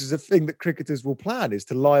wonder if this is a thing that cricketers will plan, is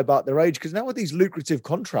to lie about their age, because now with these lucrative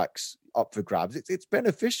contracts up for grabs, it's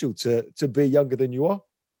beneficial to be younger than you are.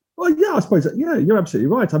 Well, yeah, I suppose. Yeah, you're absolutely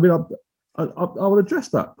right. I mean, I will address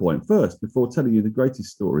that point first before telling you the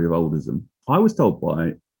greatest story of oldism. I was told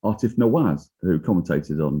by Atif Nawaz, who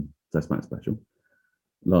commentated on Test Match Special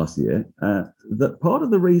last year, that part of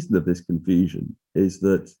the reason of this confusion is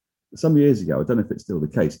that some years ago, I don't know if it's still the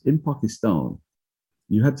case, in Pakistan,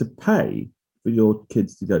 you had to pay for your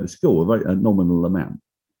kids to go to school, a nominal amount.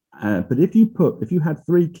 But if you had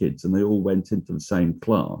 3 kids and they all went into the same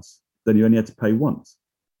class, then you only had to pay once.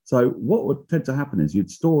 So what would tend to happen is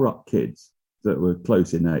you'd store up kids that were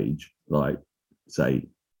close in age, like say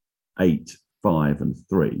 8, 5, and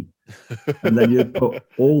 3, and then you'd put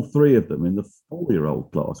all 3 of them in the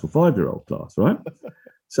 4-year-old class or 5-year-old class, right?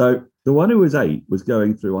 So the one who was 8 was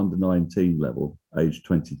going through under 19 level, age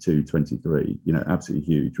 22, 23, absolutely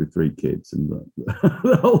huge with 3 kids and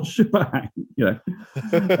the whole shebang,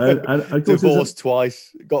 And divorced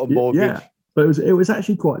twice, got a mortgage. Yeah, but it was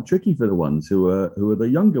actually quite tricky for the ones who were the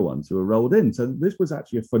younger ones who were rolled in. So this was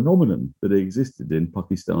actually a phenomenon that existed in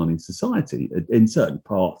Pakistani society in certain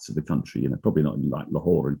parts of the country, probably not in like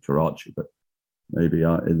Lahore and Karachi, but maybe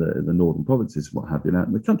in the northern provinces, what have you, out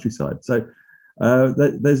in the countryside. So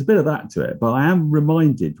there's a bit of that to it, but I am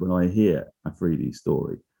reminded when I hear Afridi's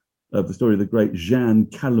story of the story of the great Jean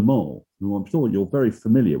Calment, who I'm sure you're very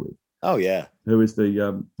familiar with. Oh, yeah. Who is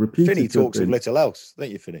the reputed... Finny talks of little else,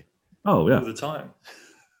 don't you, Finny? Oh, yeah. All the time.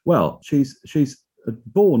 Well, she's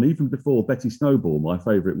born even before Betty Snowball, my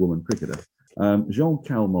favourite woman cricketer. Jean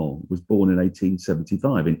Calment was born in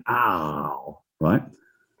 1875 in Arles, right?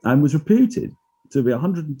 And was reputed to be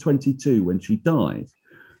 122 when she died.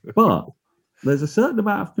 But there's a certain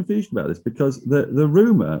amount of confusion about this because the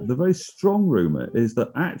rumour, the very strong rumour, is that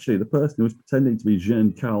actually the person who was pretending to be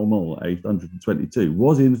Jean Calment, aged 122,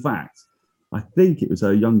 was in fact, I think it was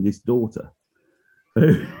her youngest daughter,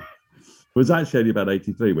 who was actually only about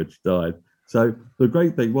 83 when she died. So the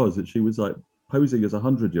great thing was that she was like posing as a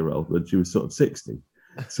 100-year-old when she was sort of 60.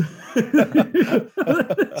 So, there's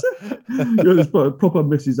a proper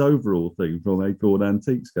Mrs. Overall thing from Acorn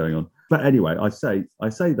Antiques going on. But anyway, I say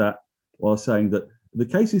that while saying that the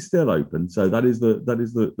case is still open. So that is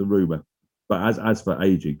the rumour. But as for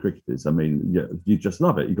aging cricketers, I mean, you just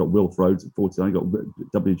love it. You've got Wilf Rhodes at 49, you've got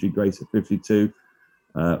W.G. Grace at 52.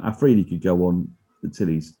 Afridi could go on until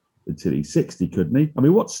he's 60, couldn't he? I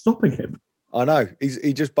mean, what's stopping him? I know.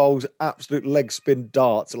 He just bowls absolute leg spin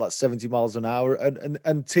darts at like 70 miles an hour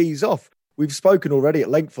and tees off. We've spoken already at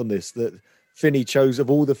length on this, that Finney chose,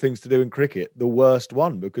 of all the things to do in cricket, the worst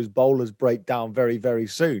one, because bowlers break down very, very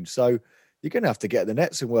soon. So you're going to have to get the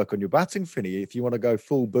nets and work on your batting, Finney, if you want to go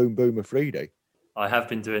full boom Afridi. I have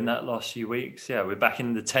been doing that last few weeks. Yeah, we're back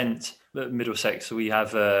in the tent at Middlesex. So we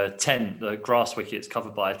have a tent, the grass wicket's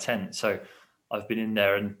covered by a tent. So I've been in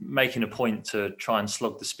there and making a point to try and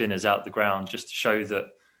slog the spinners out the ground just to show that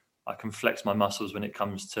I can flex my muscles when it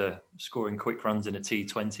comes to scoring quick runs in a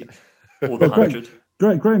T20 or the 100.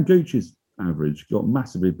 Graham Gooch's average got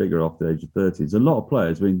massively bigger after the age of 30. There's a lot of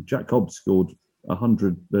players. I mean, Jack Hobbs scored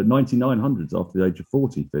 99 hundreds after the age of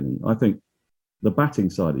 40, Finney. I think the batting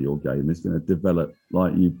side of your game is going to develop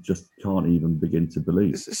like you just can't even begin to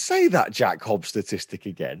believe. Say that Jack Hobbs statistic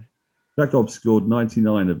again. Jack Hobbs scored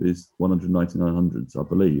 99 of his 199 hundreds, I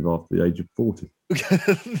believe, after the age of 40.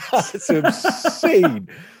 That's obscene.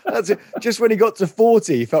 Just when he got to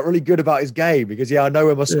 40, he felt really good about his game because, I know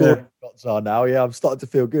where my scoring shots are now. Yeah, I'm starting to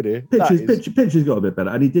feel good here. Pitcher's got a bit better.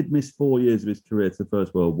 And he did miss 4 years of his career to the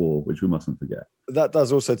First World War, which we mustn't forget. That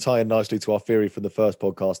does also tie in nicely to our theory from the first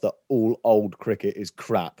podcast that all old cricket is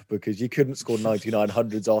crap because you couldn't score 99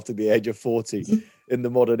 hundreds after the age of 40 in the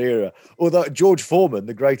modern era. Although George Foreman,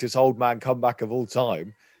 the greatest old man comeback of all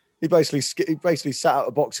time, he basically sat out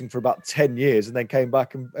of boxing for about 10 years and then came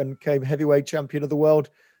back and became heavyweight champion of the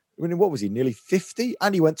world. I mean, what was he, nearly 50?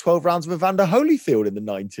 And he went 12 rounds with Evander Holyfield in the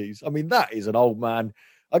 90s. I mean, that is an old man.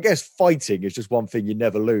 I guess fighting is just one thing you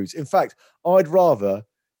never lose. In fact, I'd rather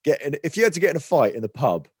if you had to get in a fight in the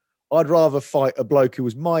pub, I'd rather fight a bloke who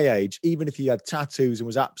was my age, even if he had tattoos and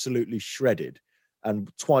was absolutely shredded and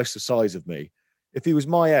twice the size of me. If he was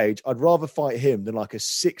my age, I'd rather fight him than like a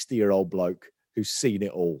 60-year-old bloke who's seen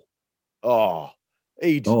it all. Oh,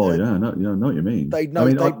 yeah, I know what you mean. I've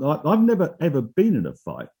never ever been in a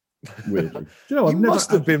fight. Weirdly, you know,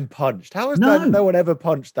 must have been punched. How has no one ever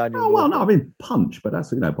punched Daniel? Oh well, no, I mean punched, but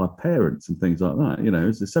that's by parents and things like that.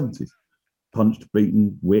 It's the 70s. Punched,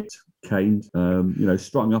 beaten, whipped, caned,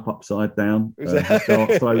 strung up upside down,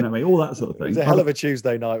 darts thrown at me, all that sort of thing. It was a hell of a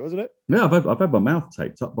Tuesday night, wasn't it? Yeah, I've had my mouth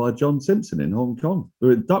taped up by John Simpson in Hong Kong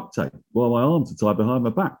with duct tape while my arms are tied behind my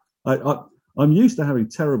back. I'm used to having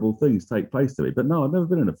terrible things take place to me, but no, I've never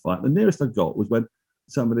been in a fight. The nearest I got was when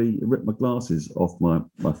somebody ripped my glasses off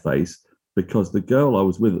my face because the girl I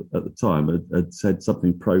was with at the time had said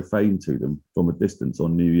something profane to them from a distance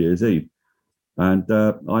on New Year's Eve. And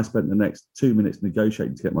I spent the next 2 minutes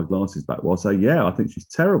negotiating to get my glasses back while saying, yeah, I think she's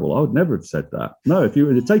terrible. I would never have said that. No, if you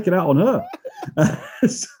were to take it out on her.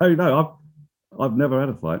 So, no, I've never had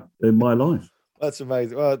a fight in my life. That's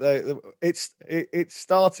amazing. Well, it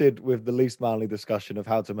started with the least manly discussion of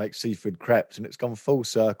how to make seafood crepes, and it's gone full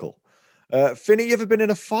circle. Finney, you ever been in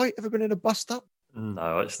a fight? Ever been in a bust-up?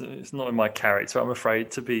 No, it's not in my character, I'm afraid,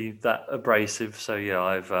 to be that abrasive. So, yeah,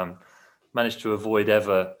 I've managed to avoid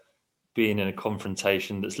ever being in a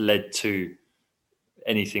confrontation that's led to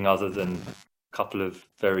anything other than a couple of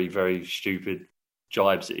very, very stupid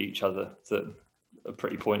jibes at each other that are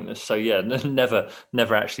pretty pointless. So yeah, never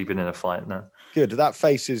actually been in a fight. No. Good. That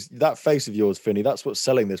face of yours, Finney. That's what's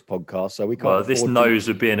selling this podcast. So we can't. Well, this nose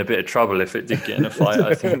would be in a bit of trouble if it did get in a fight.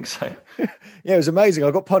 I think so. Yeah, it was amazing.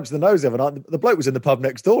 I got punched in the nose the other night. The bloke was in the pub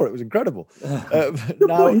next door. It was incredible.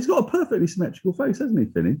 Now, he's got a perfectly symmetrical face, hasn't he,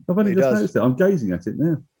 Finney? I've only just noticed it. I'm gazing at it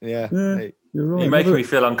now. Yeah. You're right. You're making me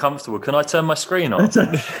feel uncomfortable. Can I turn my screen off?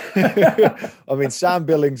 I mean, Sam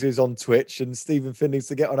Billings is on Twitch, and Stephen Finn needs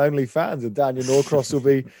to get on OnlyFans, and Daniel Norcross will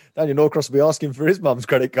be asking for his mum's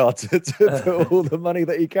credit card to put all the money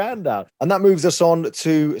that he can down. And that moves us on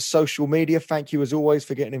to social media. Thank you as always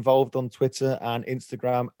for getting involved on Twitter and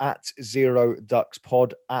Instagram at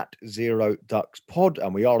ZeroDucksPod, at ZeroDucksPod,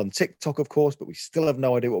 and we are on TikTok, of course, but we still have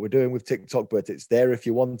no idea what we're doing with TikTok, but it's there if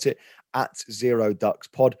you want it, at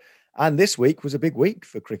ZeroDucksPod. And this week was a big week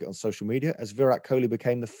for cricket on social media as Virat Kohli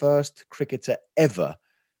became the first cricketer ever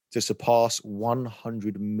to surpass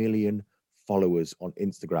 100 million followers on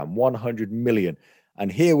Instagram. 100 million. And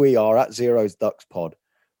here we are at Zero's Ducks Pod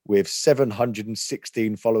with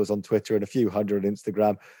 716 followers on Twitter and a few hundred on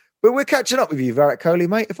Instagram. But we're catching up with you, Virat Kohli,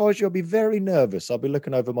 mate. If I was you, I'd be very nervous. I'll be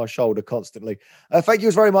looking over my shoulder constantly. Thank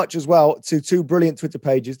you very much as well to two brilliant Twitter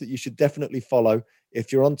pages that you should definitely follow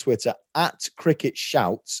if you're on Twitter, at Cricket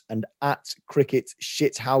Shouts and at Cricket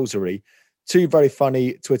Shithousery. Two very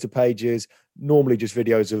funny Twitter pages, normally just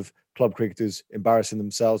videos of club cricketers embarrassing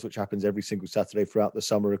themselves, which happens every single Saturday throughout the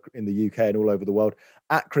summer in the UK and all over the world,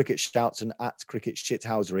 at Cricket Shouts and at Cricket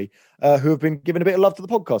Shithousery, who have been giving a bit of love to the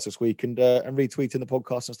podcast this week and retweeting the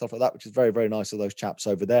podcast and stuff like that, which is very, very nice of those chaps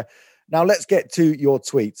over there. Now, let's get to your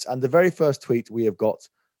tweets. And the very first tweet we have got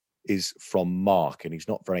is from Mark, and he's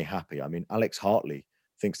not very happy. I mean, Alex Hartley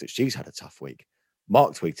thinks that she's had a tough week.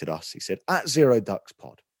 Mark tweeted us. He said, at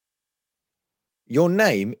ZeroDucksPod, your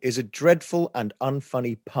name is a dreadful and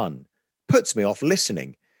unfunny pun. Puts me off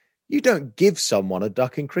listening. You don't give someone a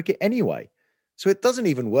duck in cricket anyway, so it doesn't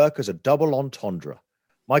even work as a double entendre.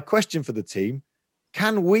 My question for the team,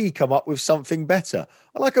 can we come up with something better?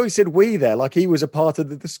 I like how he said we there, like he was a part of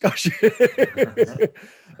the discussion.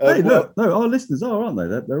 Hey, look, no, our listeners are, aren't they?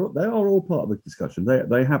 They are all part of the discussion.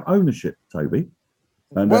 They have ownership, Toby.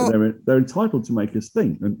 And they're entitled to make us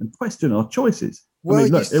think and question our choices. Well, I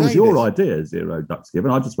mean, look, it was your idea, Zero Ducks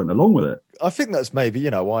Given. I just went along with it. I think that's maybe,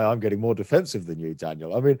 why I'm getting more defensive than you,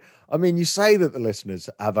 Daniel. I mean, you say that the listeners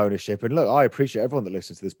have ownership, and look, I appreciate everyone that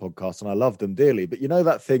listens to this podcast, and I love them dearly. But you know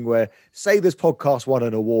that thing where, say, this podcast won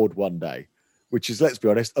an award one day, which is, let's be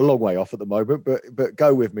honest, a long way off at the moment, but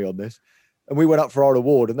go with me on this. And we went up for our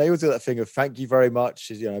award, and they always do that thing of thank you very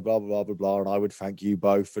much, blah, blah, blah, blah, blah. And I would thank you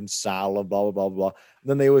both and Sal and blah, blah, blah, blah. And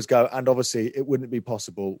then they always go, and obviously it wouldn't be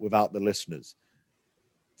possible without the listeners.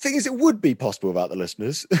 Thing is, it would be possible without the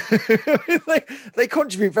listeners. they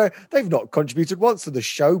contribute they've not contributed once to the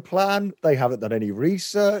show plan. They haven't done any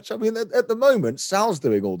research. I mean, at the moment, Sal's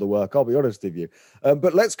doing all the work, I'll be honest with you.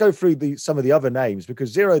 But let's go through some of the other names,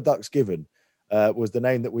 because Zero Ducks Given was the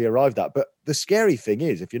name that we arrived at. But the scary thing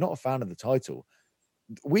is, if you're not a fan of the title,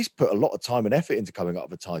 we put a lot of time and effort into coming up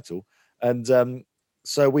with a title. And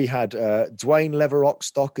so we had Dwayne Leverock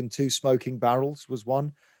Stock and Two Smoking Barrels was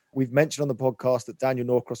one. We've mentioned on the podcast that Daniel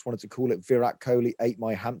Norcross wanted to call it Virat Kohli ate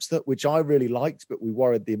my hamster, which I really liked, but we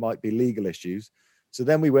worried there might be legal issues. So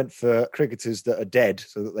then we went for cricketers that are dead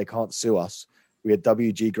so that they can't sue us. We had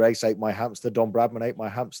W.G. Grace ate my hamster, Don Bradman ate my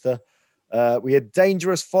hamster. We had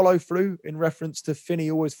dangerous follow through in reference to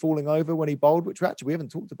Finney always falling over when he bowled, which we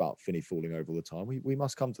haven't talked about Finney falling over all the time. We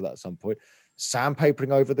must come to that at some point.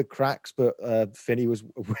 Sandpapering over the cracks, but Finney was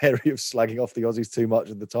wary of slagging off the Aussies too much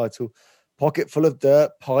in the title. Pocket full of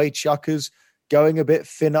dirt, pie chuckers, going a bit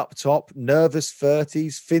thin up top, nervous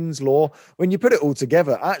 30s, Finn's Law. When you put it all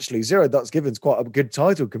together, actually, Zero Ducks Given's quite a good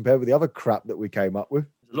title compared with the other crap that we came up with.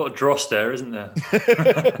 There's a lot of dross there, isn't there?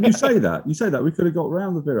 You say that. We could have got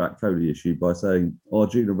around the Virat Kohli issue by saying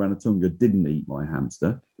Arjuna Ranatunga didn't eat my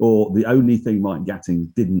hamster, or the only thing Mike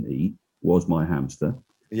Gatting didn't eat was my hamster.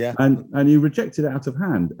 Yeah. And you rejected out of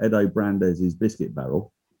hand Edo Brandes' biscuit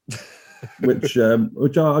barrel. which I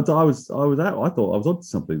was out. I thought I was onto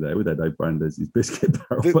something there with Edo Brandes' biscuit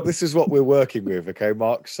barrel. This is what we're working with, okay,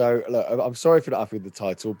 Mark? So look, I'm sorry for not happy with the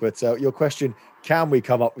title, but your question, can we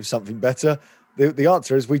come up with something better? The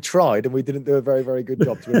answer is we tried and we didn't do a very, very good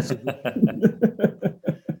job to it.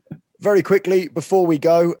 Very quickly, before we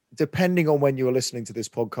go, depending on when you are listening to this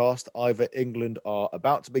podcast, either England are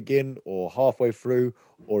about to begin or halfway through,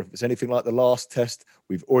 or if it's anything like the last test,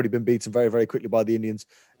 we've already been beaten very, very quickly by the Indians.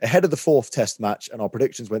 Ahead of the fourth test match, and our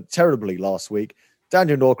predictions went terribly last week.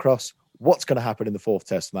 Daniel Norcross, what's going to happen in the fourth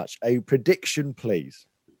test match? A prediction, please.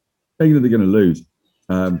 England are going to lose.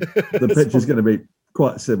 The pitch is going to be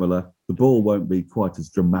quite similar. The ball won't be quite as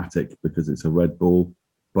dramatic because it's a red ball,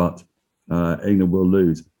 but England will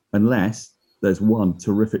lose. Unless there's one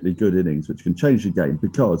terrifically good innings which can change the game,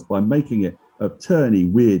 because by making it a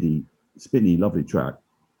turny, weirdy, spinny, lovely track,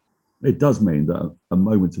 it does mean that a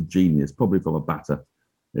moment of genius, probably from a batter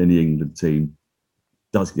in the England team,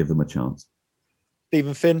 does give them a chance.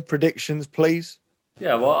 Stephen Finn, predictions, please.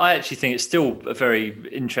 Yeah, well, I actually think it's still a very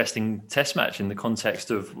interesting test match in the context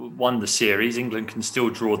of, one, the series. England can still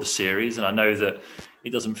draw the series, and I know that it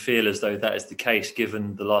doesn't feel as though that is the case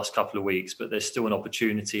given the last couple of weeks, but there's still an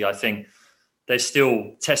opportunity. I think there's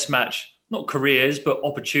still test match, not careers, but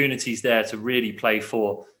opportunities there to really play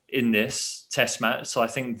for in this test match. So I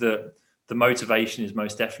think that the motivation is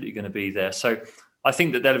most definitely going to be there. So I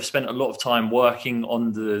think that they'll have spent a lot of time working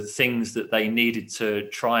on the things that they needed to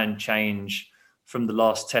try and change from the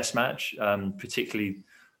last test match, particularly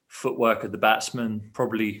footwork of the batsman,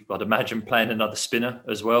 probably, I'd imagine, playing another spinner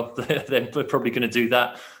as well. They're probably going to do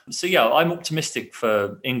that. So, yeah, I'm optimistic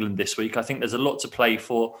for England this week. I think there's a lot to play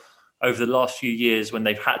for. Over the last few years, when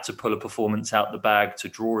they've had to pull a performance out the bag to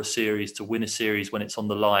draw a series, to win a series when it's on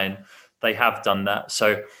the line, they have done that.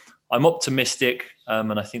 So I'm optimistic,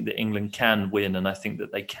 and I think that England can win, and I think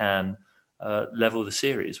that they can level the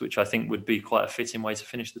series, which I think would be quite a fitting way to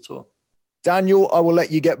finish the tour. Daniel, I will let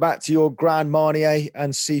you get back to your Grand Marnier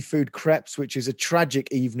and seafood crepes, which is a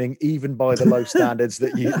tragic evening, even by the low standards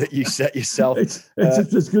that you set yourself. It's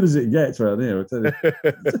as good as it gets around here, I tell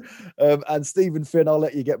you. And Stephen Finn, I'll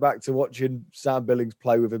let you get back to watching Sam Billings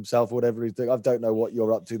play with himself or whatever he's doing. I don't know what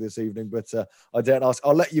you're up to this evening, but I don't ask.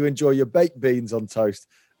 I'll let you enjoy your baked beans on toast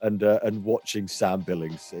and watching Sam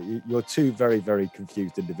Billings. You're two very, very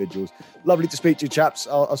confused individuals. Lovely to speak to you, chaps.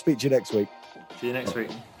 I'll speak to you next week. See you next week.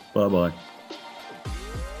 Bye-bye.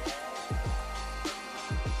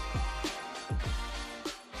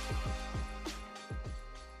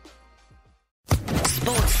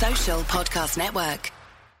 Sports Social Podcast Network.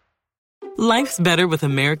 Life's better with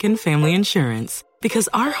American Family Insurance because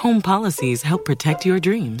our home policies help protect your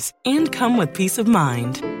dreams and come with peace of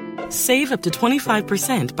mind. Save up to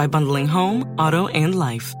 25% by bundling home, auto, and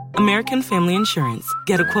life. American Family Insurance.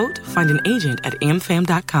 Get a quote, find an agent at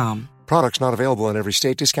amfam.com. Products not available in every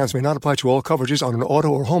state. Discounts may not apply to all coverages on an auto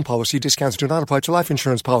or home policy. Discounts do not apply to life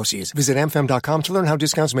insurance policies. Visit amfam.com to learn how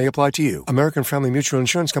discounts may apply to you. American Family Mutual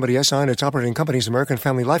Insurance Company, SI, and its operating companies, American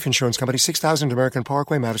Family Life Insurance Company, 6000 American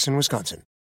Parkway, Madison, Wisconsin.